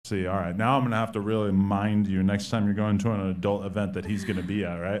See, all right. Now I'm gonna have to really mind you next time you're going to an adult event that he's gonna be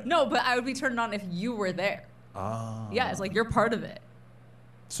at, right? No, but I would be turned on if you were there. Yeah, it's like you're part of it.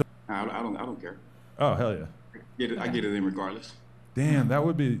 I don't care. Oh hell yeah. I get it in regardless. Damn, that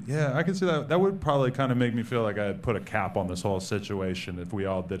would be, yeah, I can see that. That would probably kind of make me feel like I had put a cap on this whole situation if we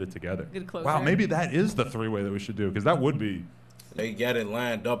all did it together. Good closer. Wow, maybe that is the three-way that we should do, because that would be. They got it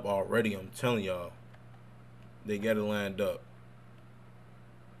lined up already, I'm telling y'all. They got it lined up.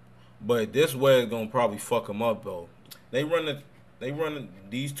 But this way is gonna probably fuck them up though.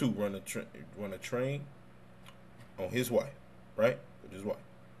 These two run a train on his wife, right? With his wife.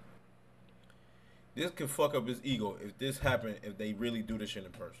 This could fuck up his ego if this happened, if they really do this shit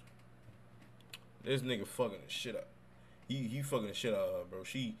in person. This nigga fucking the shit up. He fucking the shit out of her, bro.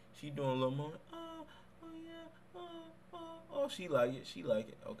 She doing a little more. Oh yeah. Oh, she like it. She like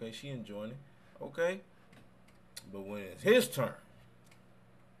it. Okay, she enjoying it. Okay. But when it's his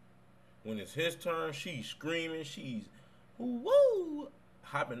turn, she's screaming. She's woo,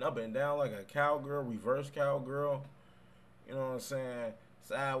 hopping up and down like a cowgirl, reverse cowgirl. You know what I'm saying?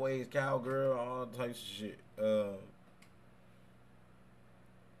 Sideways cowgirl, all types of shit.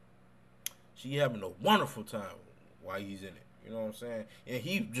 She having a wonderful time while he's in it. You know what I'm saying? And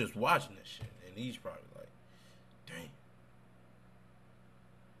he's just watching this shit, and he's probably like,